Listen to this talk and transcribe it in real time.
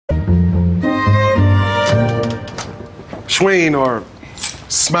Swain, or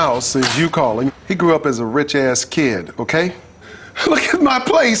Smouse, as you call him, he grew up as a rich-ass kid, okay? Look at my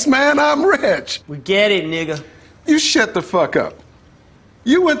place, man. I'm rich. We get it, nigga. You shut the fuck up.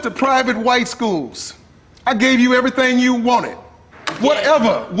 You went to private white schools. I gave you everything you wanted.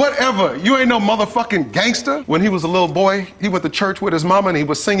 Whatever. You ain't no motherfucking gangster. When he was a little boy, he went to church with his mama and he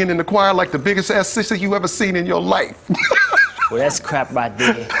was singing in the choir like the biggest ass sister you ever seen in your life. Well, that's crap right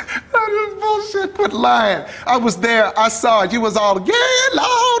there. That is bullshit. Quit lying. I was there. I saw it. You was all, yeah,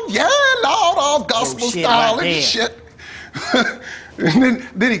 Lord, all gospel style right and shit. And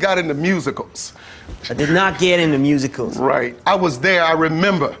then he got into musicals. I did not get into musicals. Right. I was there. I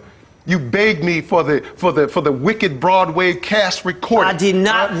remember. You begged me for the Wicked Broadway cast recording. I did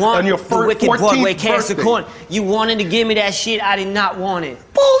not want the Wicked Broadway cast recording. You wanted to give me that shit. I did not want it.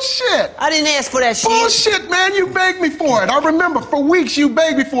 Bullshit. I didn't ask for that shit. Bullshit, man. You begged me for it. I remember for weeks you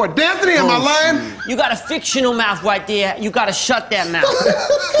begged me for it. D'Anthony, am I lying? You got a fictional mouth right there. You got to shut that mouth.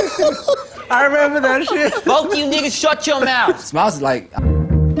 I remember that shit. Both of you niggas shut your mouth. Smouse is like...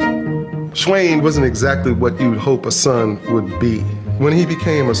 Swain wasn't exactly what you'd hope a son would be. When he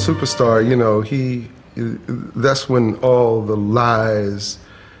became a superstar, you know, that's when all the lies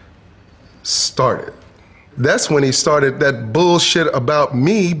started. That's when he started that bullshit about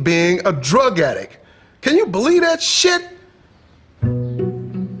me being a drug addict. Can you believe that shit?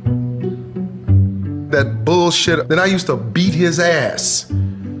 That bullshit. Then I used to beat his ass.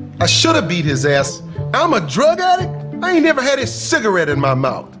 I should have beat his ass. I'm a drug addict? I ain't never had a cigarette in my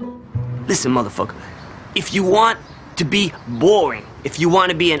mouth. Listen, motherfucker, if you want to be boring, if you want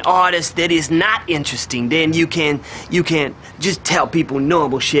to be an artist that is not interesting, then you can just tell people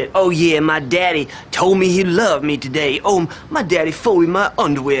normal shit. Oh yeah, my daddy told me he loved me today. Oh, my daddy folded my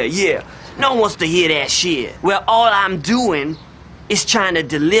underwear, yeah. No one wants to hear that shit. Well, all I'm doing is trying to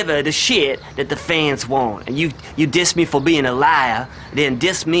deliver the shit that the fans want. And you diss me for being a liar, then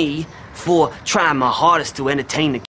diss me for trying my hardest to entertain the